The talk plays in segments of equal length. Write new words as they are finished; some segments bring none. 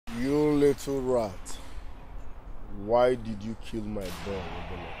little rat. Why did you kill my boy?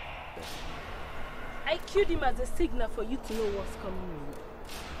 I killed him as a signal for you to know what's coming in.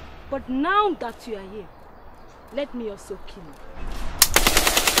 But now that you are here, let me also kill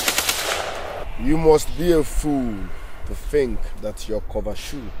you. You must be a fool to think that your cover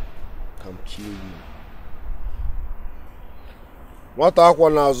shoe can kill you. What akwa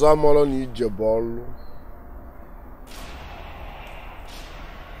na azụ amọrọ na ije bọọlụ?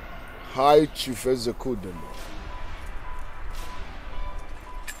 High Chief Ezekudem.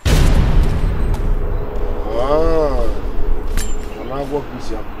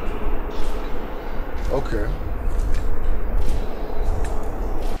 Okay.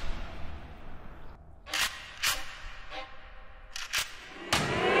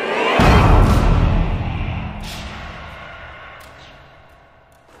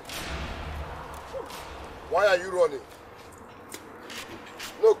 Why are you running?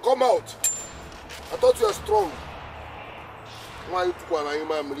 No, come out. I thought you were strong. Why you took one of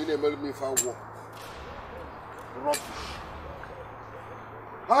my men me for war? Rubbish.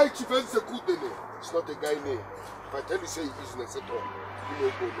 High Chief Ezekudem. It's not a guy name. If I tell you say business at all, you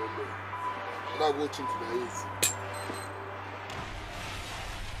don't go no more. I'm not watching to the ears.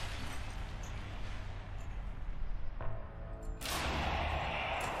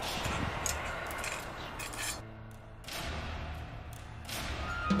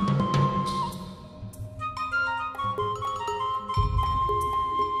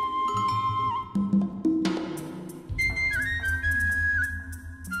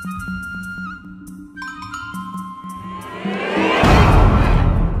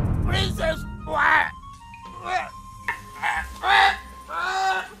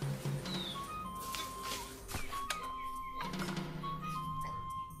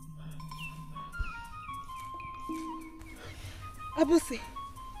 Abuse,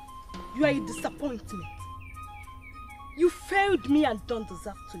 you are a disappointment. You failed me and don't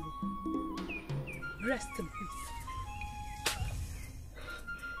deserve to live. Rest in peace.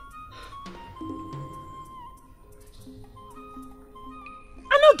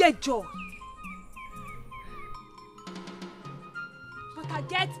 I don't get joy, but I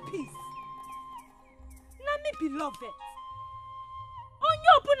get peace. Let me beloved. Onye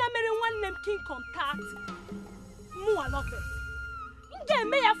ọbụla mere nwanne m king contact. Mu I love it. Nge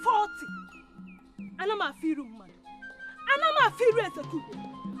me ya 40. Ana ma afiru mmadụ. Ana ma afiru Ezekudem.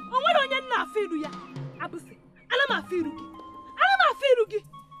 O nwere onye nna afiru ya. Abuse. Ana ma afiru gị. Ana ma afiru gị.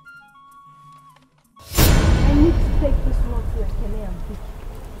 I need to take this one to Ekene and Vicky.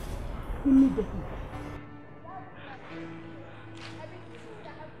 Immediately.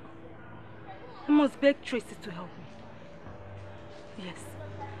 I must beg Tracy to help me. Yes.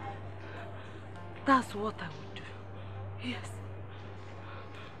 That's what I would do. Yes.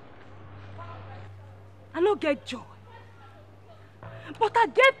 I don't get joy, but I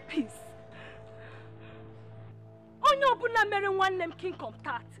get peace. Onye ọbụla mere nwanne m king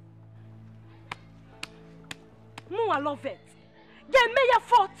contact. I love it. Get me ya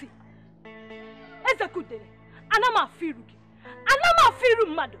 40. Ezekudem. Ana m afiru gị. Ana m afiru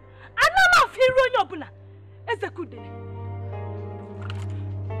mmadụ. Ana m afiru onye ọbụla. Ezekudem.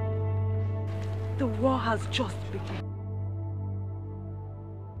 The war has just begun.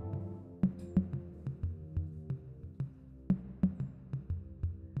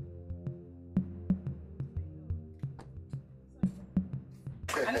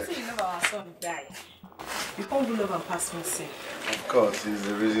 I think you love our son died. You can't do love and pass me, say. Of course, he's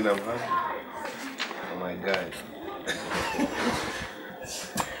the reason I'm happy. Oh my God.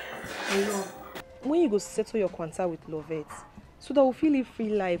 When you go settle your quanta with Lovette, so that we feel a free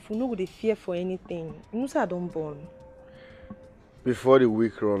life, we know we fear for anything. You know say I don't born. Before the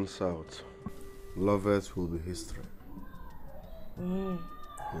week runs out, Lovette will be history.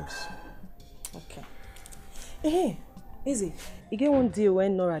 Yes. Okay. Hey, easy. You get one deal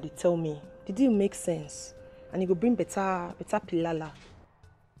when Nora they tell me. The deal makes sense. And you go bring better pilala.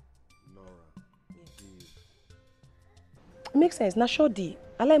 Nora. Yes. It makes sense. Now sure deal.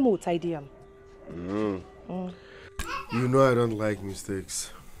 I like more tidy. You know I don't like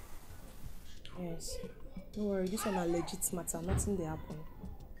mistakes. Yes. Don't worry, this one a legit matter. Nothing they happen.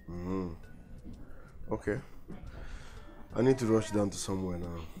 Okay. I need to rush down to somewhere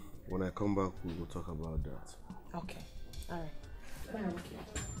now. When I come back, we will talk about that. Okay. Alright. Bye.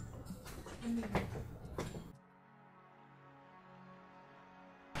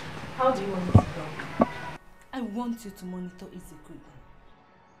 How do you want me to go? I want you to monitor Ezekudem.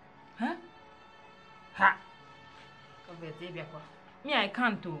 Huh? Ha! Me, I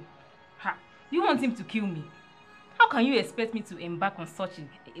can't do. Ha! You want him to kill me? How can you expect me to embark on such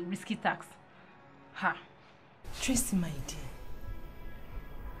a risky task? Ha! Tracy, my dear.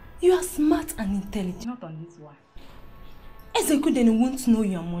 You are smart and intelligent. Not on this one. Ezekuden won't know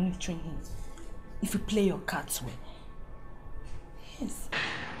you are monitoring him if you play your cards well. Yes.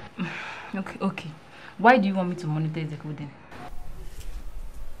 Okay. Why do you want me to monitor Ezekuden?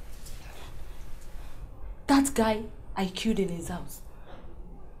 That guy I killed in his house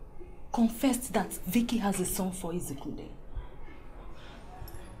confessed that Vicky has a son for Ezekuden.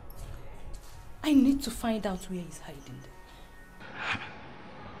 I need to find out where he's hiding.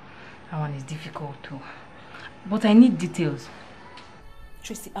 That one is difficult too. But I need details.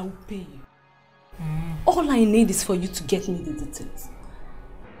 Tracy, I will pay you. All I need is for you to get me the details.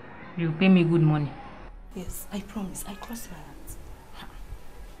 You pay me good money. Yes, I promise. I cross my hands.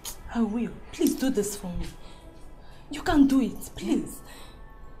 I will. Please do this for me. You can do it, please.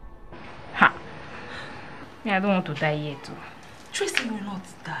 Ha! Yeah, I don't want to die yet too. Tracy will not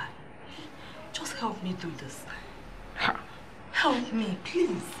die. Just help me do this. Ha! Help me,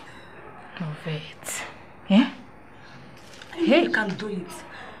 please. Wait. Yeah? Hey, you can do it.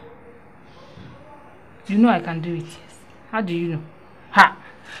 You know I can do it. Yes. How do you know? Ha!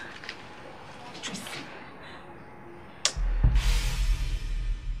 Tracy.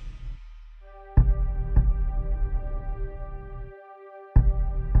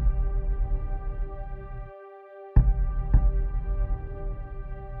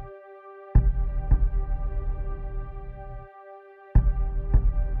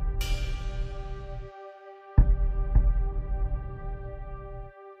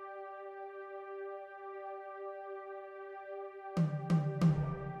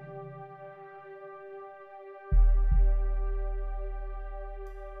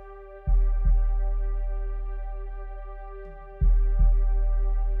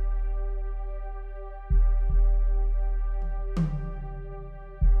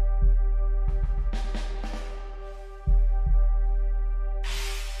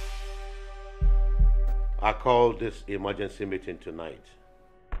 I called this emergency meeting tonight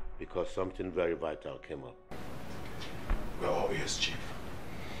because something very vital came up. We're all ears, Chief.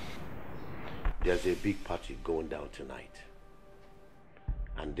 There's a big party going down tonight.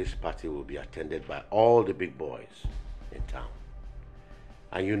 And this party will be attended by all the big boys in town.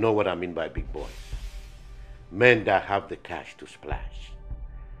 And you know what I mean by big boys. Men that have the cash to splash.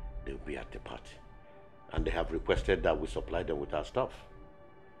 They'll be at the party. And they have requested that we supply them with our stuff.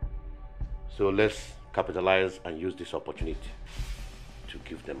 So let's capitalize and use this opportunity to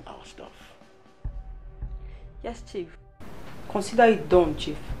give them our stuff. Yes, Chief. Consider it done,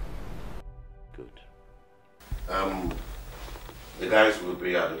 Chief. Good. The guys will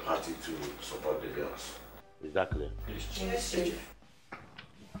be at the party to support the girls. Is that clear? Yes, Chief.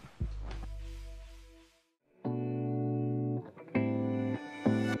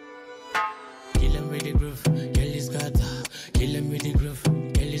 Kill him with the groove, Kelly's got her. Kill him with the groove,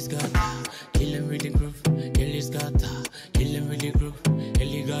 Kelly's got her. Kill him with the groove, Kelly's got her. Kill him with the groove,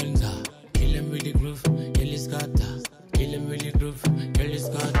 Kelly got her. Kill him with the groove, Kelly's got her. Kill him with the groove, Kelly's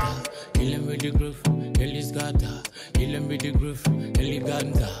got her. Kill him with the groove, Kelly's got her. Kill him with the groove, Kelly got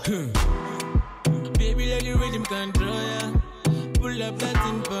her. Baby, let the rhythm control ya. Pull up that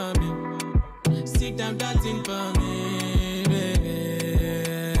thing for me. Sit down that thing for me,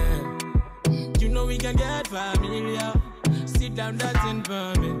 baby. You know we can get familiar. Sit down that thing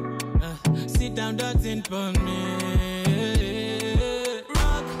for me. Sit down that thing for me.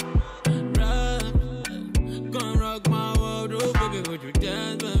 Rock, rock. Come rock my world, oh baby, would you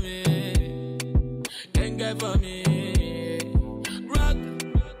dance for me? Then get for me. Rock,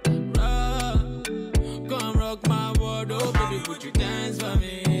 rock. Come rock my world, oh baby, would you dance for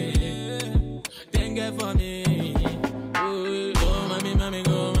me? Then get for me. Oh, go, mommy, mommy,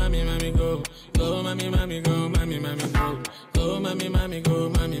 go, mommy, mommy, go. Go, mommy, mommy, go, mommy, mommy, go. Go, mommy, mommy, go,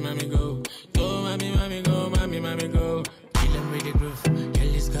 mommy, mommy, go. Go, mommy, mommy, go, mommy, mommy, go. Kill him with the groove,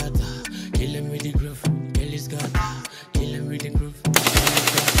 Kelly's got her. Kill him with the groove, Kelly's got her. Kill him with the groove,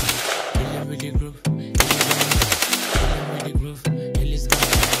 Kill him with the groove, Kill him with the groove, Kelly's got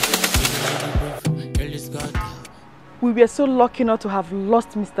her. Kill him with the groove, Kelly's got her. We were so lucky not to have lost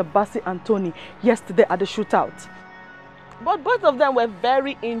Mr. Bassi and Tony yesterday at the shootout. But both of them were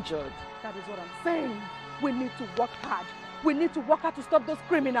very injured. That is what I'm saying. We need to work hard. We need to work hard to stop those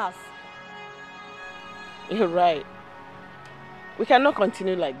criminals. You're right. We cannot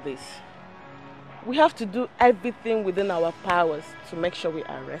continue like this. We have to do everything within our powers to make sure we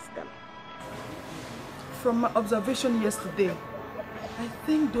arrest them. From my observation yesterday, I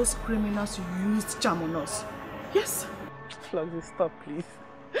think those criminals used charm on us. Yes. Flogsy, stop please.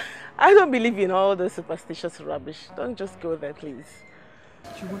 I don't believe in all the superstitious rubbish. Don't just go there, please.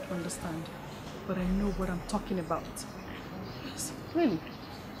 You won't understand, but I know what I'm talking about. Yes, really?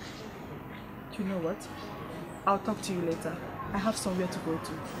 You know what? I'll talk to you later. I have somewhere to go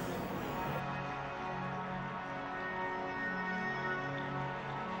to.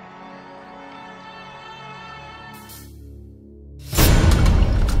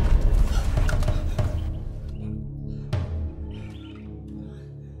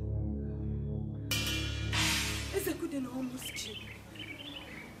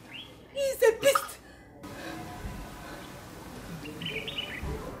 He's a beast.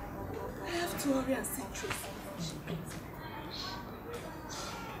 I have to hurry and see Tracy.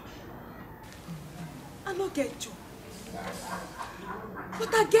 I don't get job,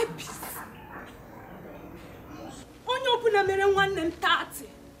 but I get peace. Only open a mere 1 and 30.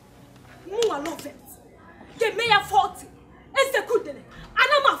 More love it. Get me a 40. It's a good day.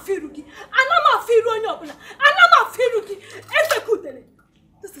 Anama Firugi. Anama Firu on your open. Anama Firugi. It's a good day.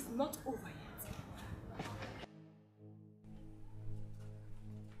 This is not over yet.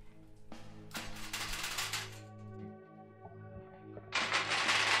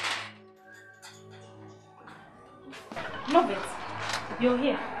 Love it. You're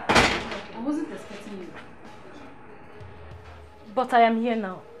here. I wasn't expecting you. But I am here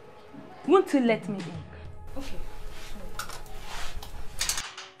now. Won't you let me in? Okay.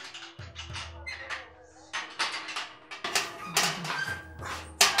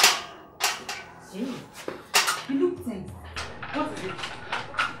 Jimmy, you look tense. What is it?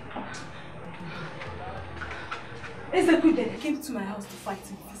 Ezekudene came to my house to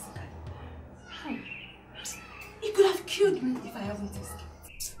fight me physically. He could have killed me if I haven't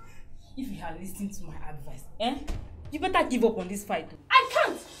escaped. If you had listened to my advice, you better give up on this fight. I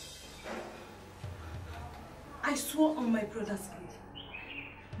can't! I swore on my brother's grave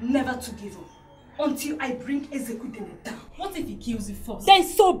never to give up until I bring Ezekudene down. What if he kills you first? Then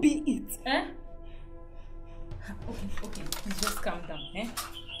so be it. Okay, please just calm down.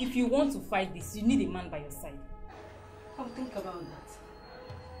 If you want to fight this, you need a man by your side. I'll think about that.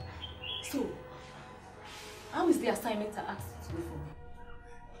 So, how is the assignment I asked you to do for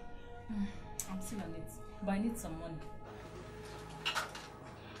me? I'm still on it, but I need some money.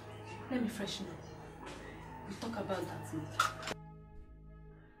 Let me freshen up. We'll talk about that later.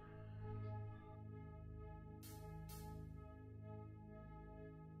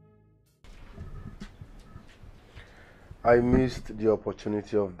 I missed the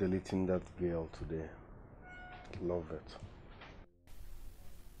opportunity of deleting that girl today. Love it.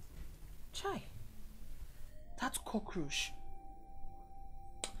 Chai, that cockroach.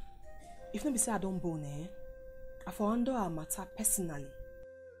 If not be say I don't bone, I for handle our matter personally.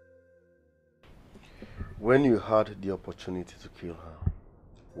 When you had the opportunity to kill her,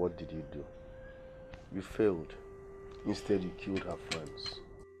 what did you do? You failed. Instead, you killed her friends.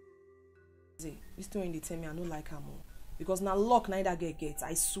 This story in the tell me I don't like her more. Because now luck neither get,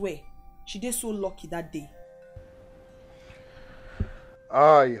 I swear. She did so lucky that day.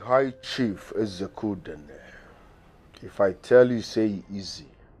 I, High Chief Ezekudene. If I tell you say easy,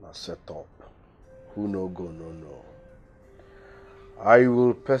 now set up. Who no go, no. I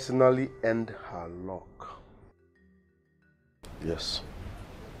will personally end her luck. Yes.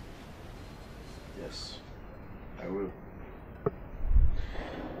 Yes, I will.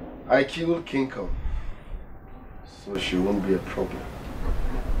 I killed King Kong, so she won't be a problem.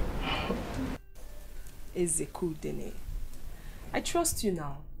 Ezekudene. I trust you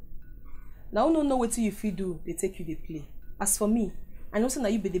now. Now no know what you feel do, they take you to play. As for me, I know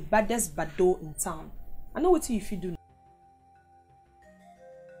that you be the baddest bado in town. I know what you feel do.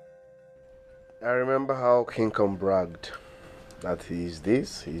 I remember how King Kong bragged that he is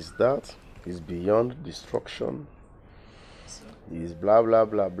this, he is that, he's beyond destruction. He is blah blah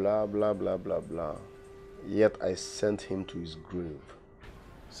blah blah blah blah blah blah. Yet I sent him to his grave.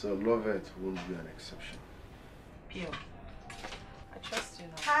 So Lovett won't be an exception. Pio, I trust you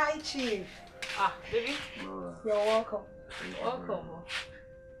now. Hi, Chief. Baby. Nora. You're welcome. Welcome.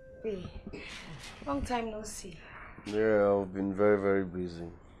 Hey, long time no see. Yeah, I've been very, very busy.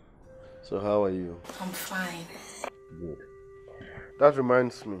 So how are you? I'm fine. Good. That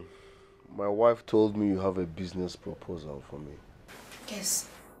reminds me. My wife told me you have a business proposal for me. Yes,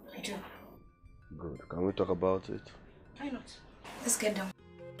 I do. Good. Can we talk about it? Why not? Let's get down.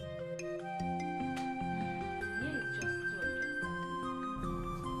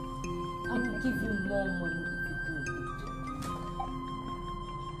 I will give you more money if you do a good job.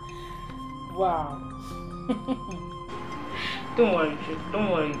 Wow. Don't worry, Chief. Don't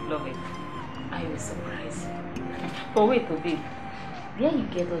worry, love it. I will surprise you. But wait, babe. Where you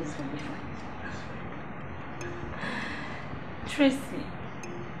get all this money from? Tracy,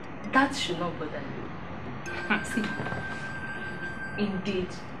 that should not bother you. See, indeed,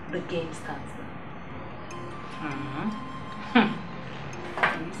 the game starts now.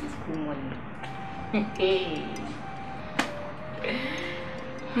 This is cool money. Hey.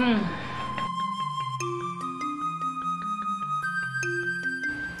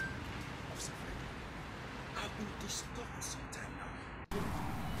 I've been disturbed for some time now.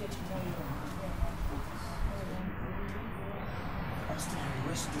 I'm still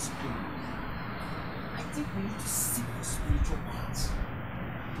arrest discipline. I think we need to seek the spiritual paths.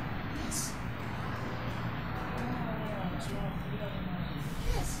 Yes.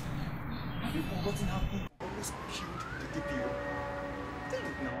 Yes. Have you forgotten how people always killed the DPO? Tell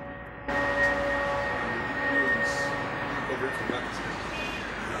it now. Yes. Covering for that.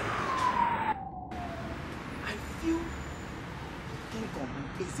 I feel King Kong and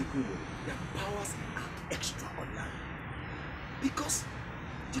Ezekudo, their powers are extraordinary. Because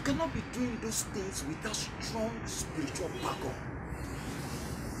you cannot be doing those things without strong spiritual backup.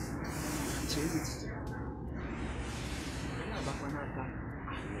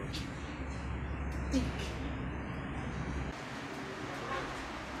 Think.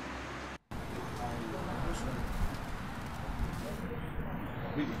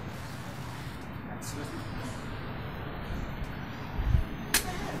 Really? Seriously?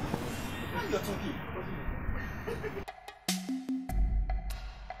 Why are you talking?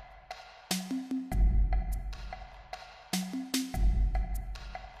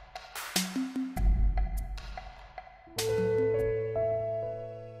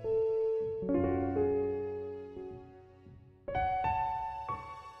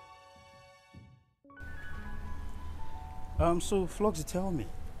 So Floxy, tell me,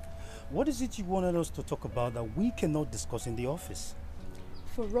 what is it you wanted us to talk about that we cannot discuss in the office?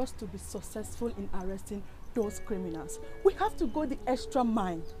 For us to be successful in arresting those criminals, we have to go the extra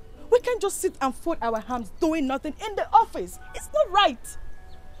mile. We can't just sit and fold our hands doing nothing in the office. It's not right.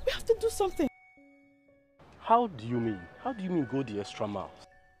 We have to do something. How do you mean? How do you mean go the extra mile?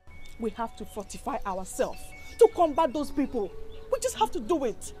 We have to fortify ourselves to combat those people. We just have to do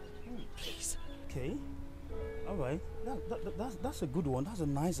it. Please. Okay. All right. That's a good one. That's a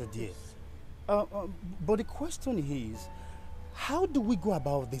nice idea. But the question is, how do we go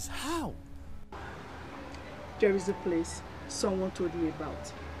about this? How? There is a place someone told me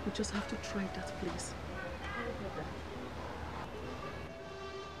about. We just have to try that place.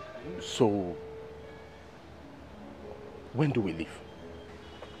 So, when do we leave?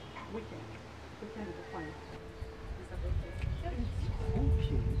 We can go fine.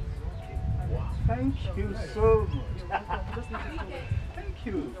 Wow. Thank you so much. Thank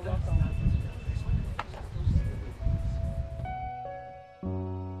you. You're welcome.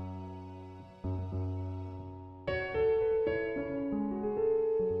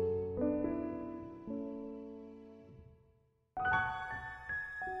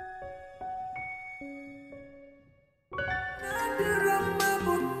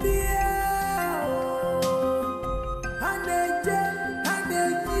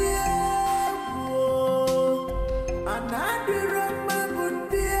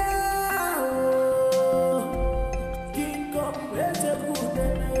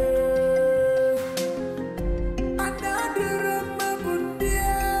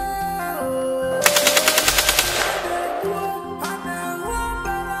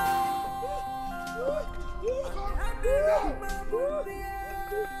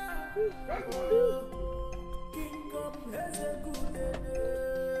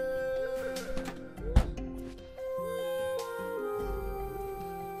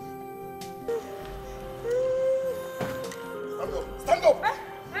 Stand up!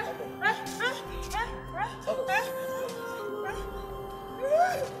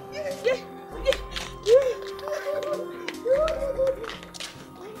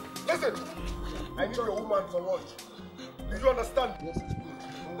 Listen, I need your woman for lunch. Do you understand?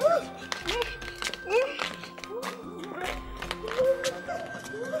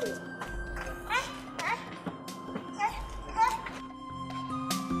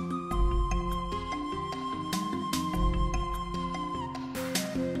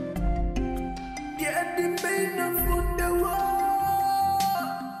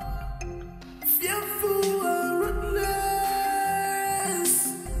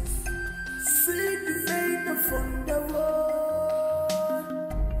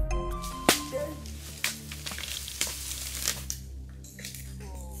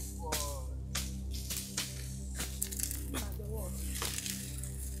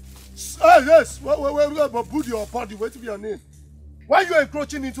 Yes, yes, wait, but put your party, wait to be your name. Why you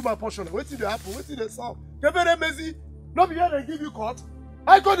encroaching into my portion? Wait till they happen. Wait till they solve. Get very messy. Not be here and give you cut.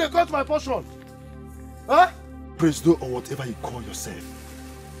 I got they cut my portion. Huh? President or whatever you call yourself.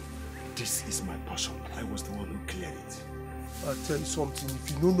 This is my portion. I was the one who cleared it. I'll tell you something.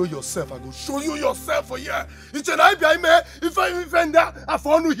 If you don't know yourself, I will show you yourself for here. It's an IBI, if I defend that, I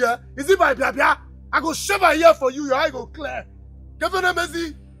found you here. Is it my bia? I go shave a here for you. Your eye go clear. Get very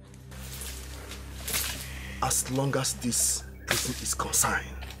messy. As long as this prison is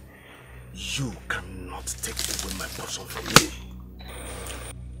concerned, you cannot take away my portion from me.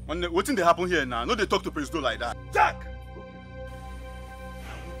 What thing they happen here now? No, they talk to President like that. Jack!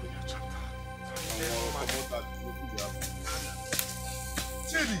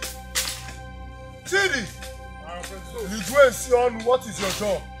 Chidi! Chidi! You go and see on what is your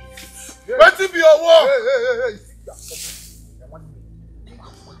job? Let it be your work! Hey.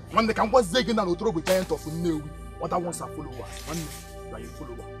 When they can was digging and throw the giant of Newi, what I want to follow us. One you are a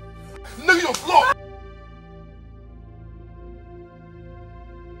follower. Lay your floor!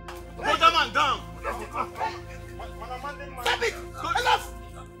 Put that man down! Stop it! Enough!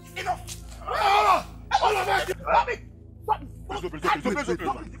 Stop it!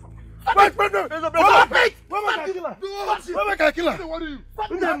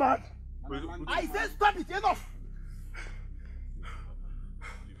 I said stop it, enough!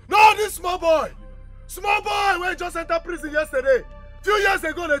 No, this small boy! Small boy when just entered prison yesterday. Few years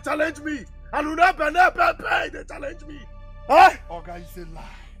ago they challenged me. And you never they challenged me. Huh? Oga is a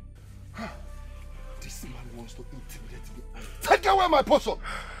lie. This man wants to intimidate me and take away my portion.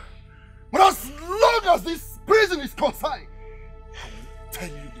 But as long as this prison is consigned, I will tell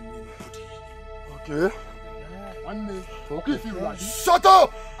you the name of it. Okay. One day, okay, if you ready. Shut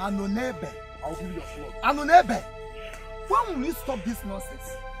up! Anonebe. I'll give you your floor. Anonebe. When will you stop this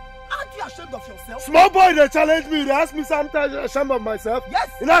nonsense? Aren't you ashamed of yourself? Small boy, they challenge me. They ask me sometimes, I'm ashamed of myself. Yes.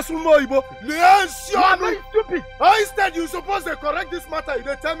 And that's more Igbo. They answer you are me. very stupid. Instead, you supposed to correct this matter.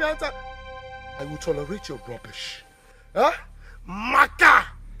 They tell me answer. I will tolerate your rubbish. Huh? Maka!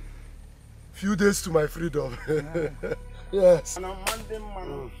 Few days to my freedom. Yes.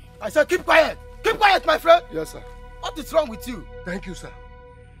 I said, keep quiet. Keep quiet, my friend. Yes, sir. What is wrong with you? Thank you, sir.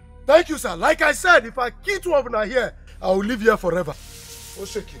 Thank you, sir. Like I said, if I kill two of them here, I will live here forever. Oh,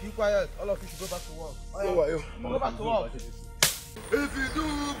 shake it. Keep quiet. All of you should go back to work. Go back to work. If you do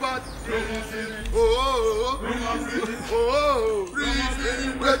bad, prison, prison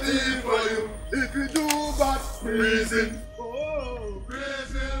waiting for you. If you do bad, prison,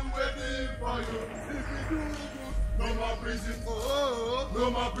 prison waiting for you. If you do good, no more prison, no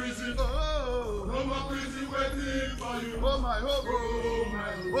more prison, no more prison waiting for you. Oh my hope,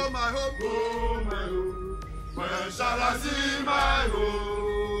 oh my hope, oh my hope. When shall I see my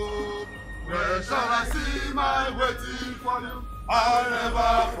hope? When shall I see my waiting for you? I'll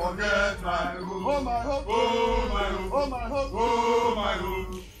never forget my hope. Oh my hope, oh my hope, oh my hope, oh my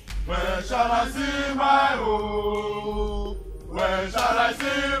hope. When shall I see my hope? When shall I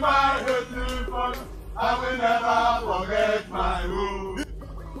see my waiting for you? I will never forget my hope.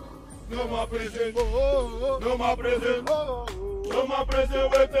 No more prison, no more prison, no more prison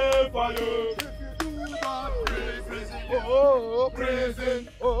waiting for you. Prison, prison,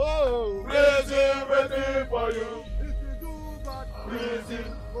 prison waiting for you. Prison,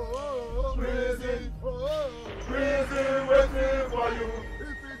 prison, prison waiting for you.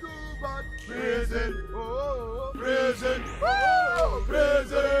 Prison, prison,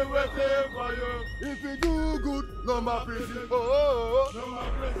 prison waiting for you. If you do good, no more prison, no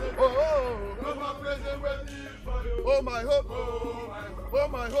more prison, no more prison waiting for you. Oh my hope, oh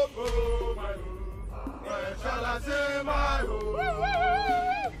my hope, oh my hope. Where shall I say my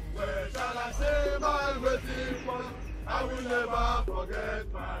hope? Where shall I say my waiting for you? I will never forget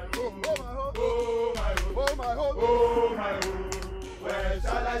my hope. Oh my hope, oh my hope, oh my hope, oh my hope. Where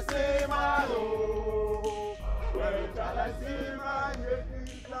shall I say my hope? Where shall I say my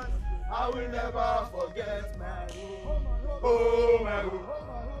waiting plan? I will never forget my hope. Oh my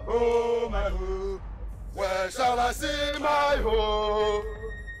hope, oh my hope. Where shall I say my hope?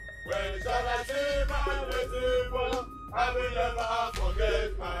 Where shall I say my waiting for? I will never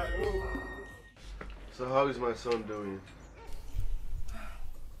forget my hope. So how is my son doing?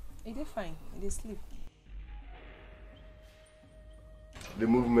 He did fine. He did sleep. The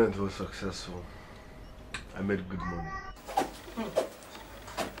movement was successful. I made good money.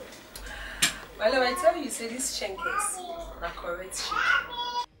 Well, I tell you, say this Shenkes, na correct shit.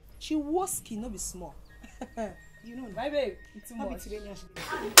 She was skin, no be small. You know, my babe, it's too much.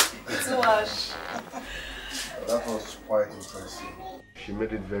 It's too much. That was quite impressive. She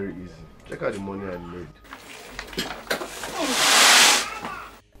made it very easy. Check out the money I made.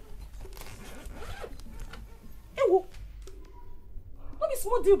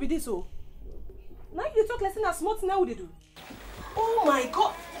 small deal be this, oh? Now you talk less than a small thing, how would they do? Oh my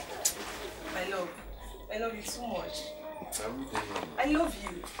God! I love you so much. I love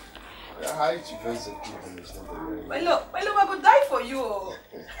you. Hi, you guys are good. My love, I could die for you. Oh.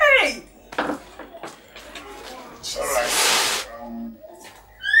 Hey! Alright.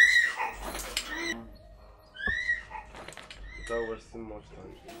 Without wasting much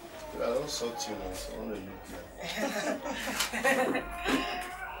time. I don't sort you now, so I want to look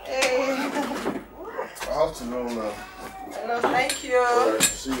Hey. I have to know now. Hello, thank you. Alright,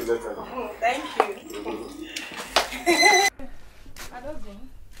 see you later. Thank you. I love you.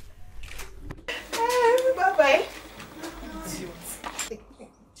 Bye-bye.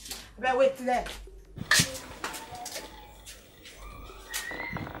 Better wait till there.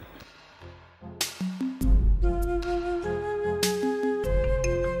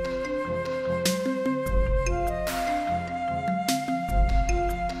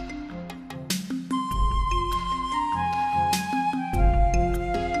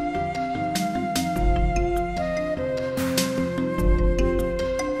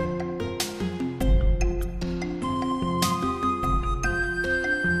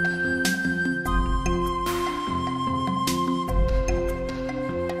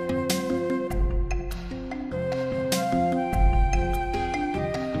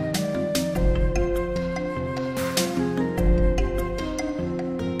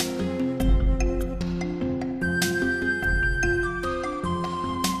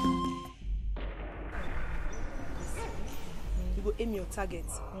 Target.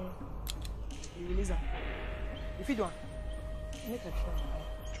 You release her. If you don't, make her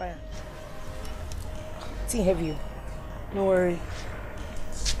try her. It's heavy. No worry.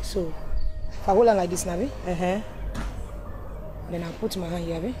 So, if I hold on like this now, then I'll put my hand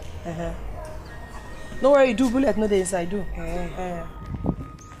here. No worry, do bullet, no the inside, do.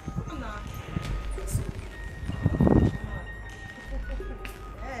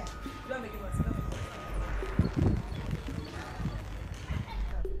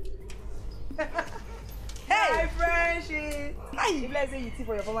 If let's say you tea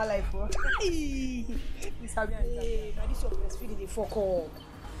for your former life, oh. Hey, this your breastfeeding, they fuck up.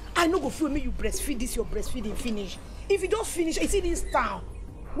 I no go feel me you breastfeed this your breastfeeding finish. If you don't finish, you see this town,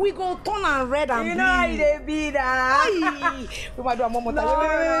 we go turn and red and bleed. You know how they be that. We might do a moment. No.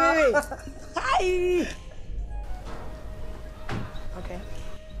 Wait. Hi. Okay.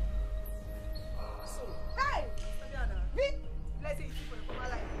 So, hey, let's say you tea for your former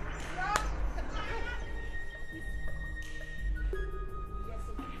life.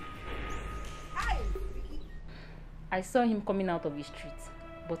 I saw him coming out of the street,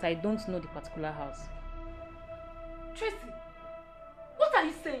 but I don't know the particular house. Tracy, what are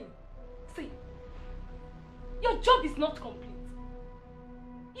you saying? See, your job is not complete.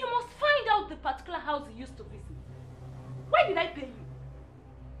 You must find out the particular house you used to visit. Why did I pay you?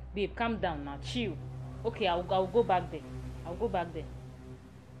 Babe, calm down now, chill. Okay, I'll go back there. I'll go back there.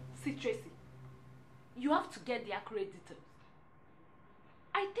 See, Tracy, you have to get the accurate details.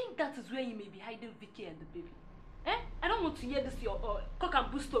 I think that is where you may be hiding Vicky and the baby. Eh? I don't want to hear this your cock and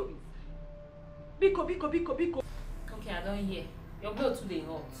bull stories. Biko. Okay, I don't hear. Your blood today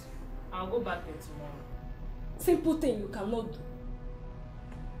hot. I'll go back there tomorrow. Simple thing you cannot do.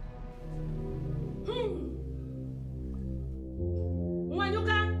 When you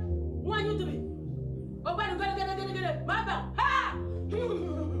do it. Oh, when you get it. Mama! Ha!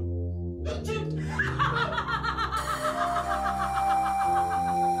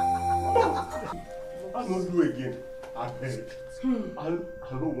 I don't do again. I beg. I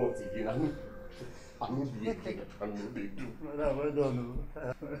don't want again. I don't do again. I know they do.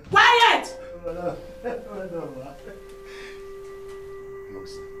 Quiet! No,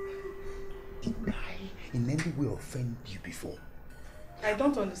 sir. Did I in any way offend you before? I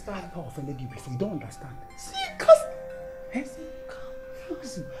don't understand. I offended you before. You don't understand. See, cause calm.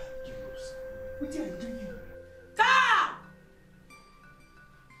 Listen. What did I do you? Calm!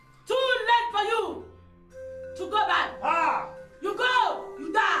 Too late for you to go back. Ah! You go,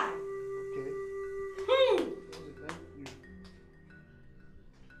 you die. Okay.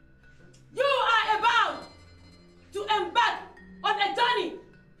 You are about to embark on a journey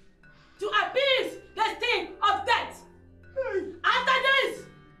to appease the sting of death. After this,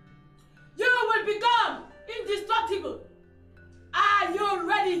 you will become indestructible. Are you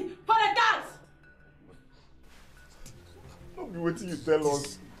ready for the dance? Don't be waiting you tell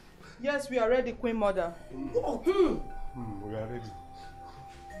us. Yes, we are ready, Queen Mother. We are ready.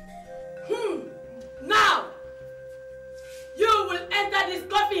 Now, you will enter this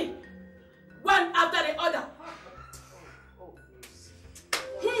coffin one after the other.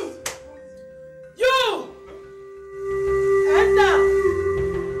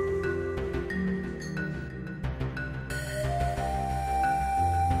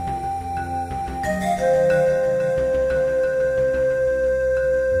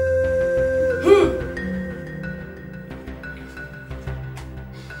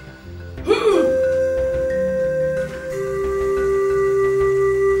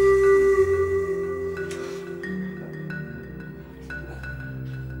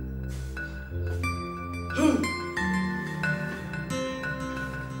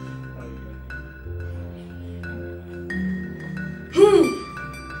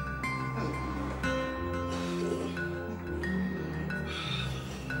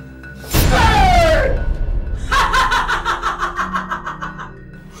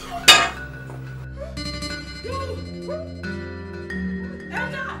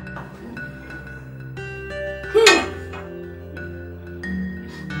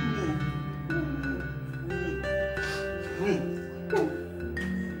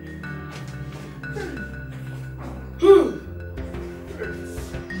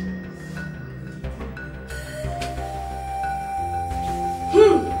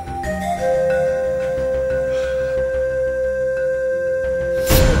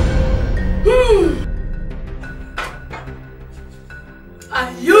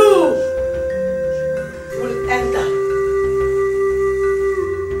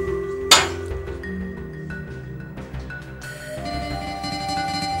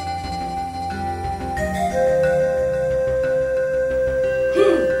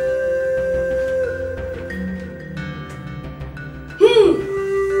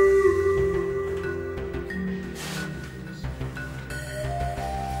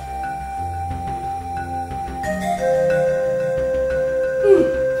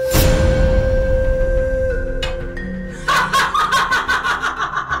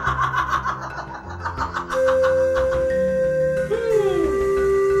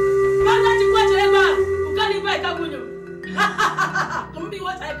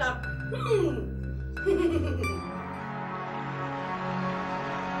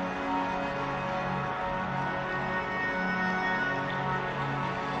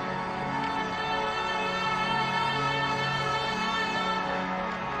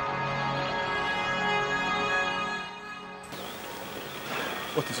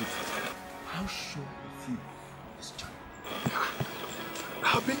 What is it? How sure is he this child?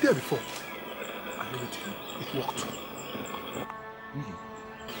 I've been there before. And let me tell you, it worked. Really?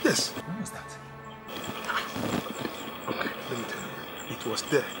 Yes. When was that? Okay, let me tell you. It was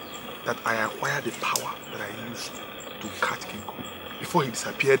there that I acquired the power that I used to catch King Kong before he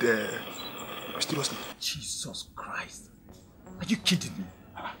disappeared mysteriously. Jesus Christ. Are you kidding me?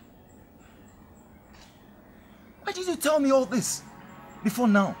 Why did you tell me all this before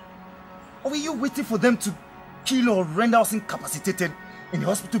now? Or were you waiting for them to kill or render us incapacitated in the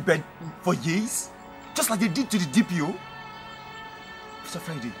hospital bed for years? Just like they did to the DPO? Mr.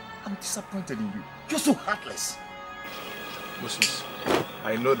 Friday, I'm disappointed in you. You're so heartless. Moses,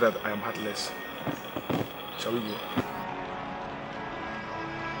 I know that I am heartless. Shall we go?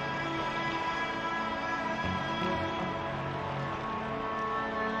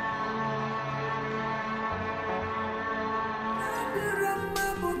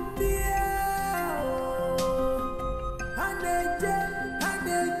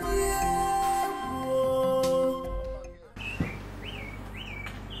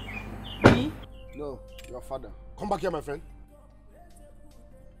 No, your father. Come back here, my friend.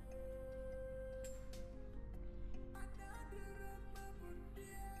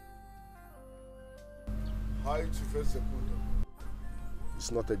 Hi, Chief Ezekudo.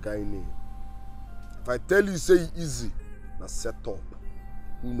 It's not a guy name. If I tell you, say easy, now set up.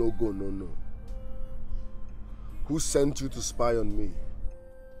 Who no go, no no. Who sent you to spy on me?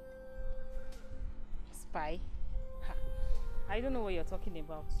 Spy? Ha. I don't know what you're talking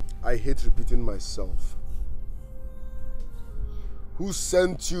about. I hate repeating myself. Who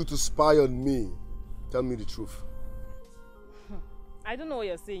sent you to spy on me? Tell me the truth. I don't know what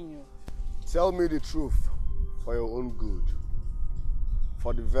you're saying, you. Tell me the truth for your own good.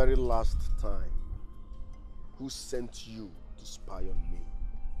 For the very last time. Who sent you to spy on me?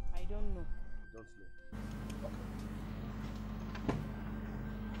 I don't know. Don't know.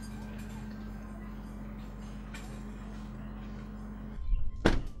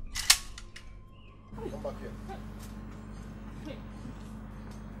 Come back here.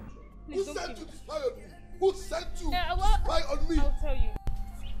 Please Who don't sent keep... you to spy on me? Who sent you to well, spy on me? I'll tell you.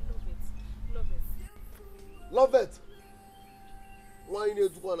 Love it. Love it. Why you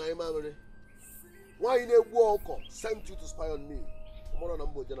need to go on a memory? Why you need walk sent you to spy on me? More than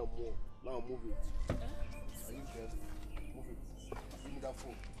more. Now move it. Are you there? Move it. Give me that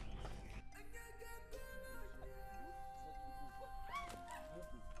phone.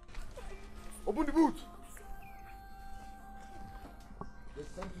 Open the boot. They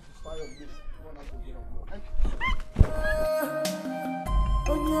sent you to spy on me. Come on, now go get up more.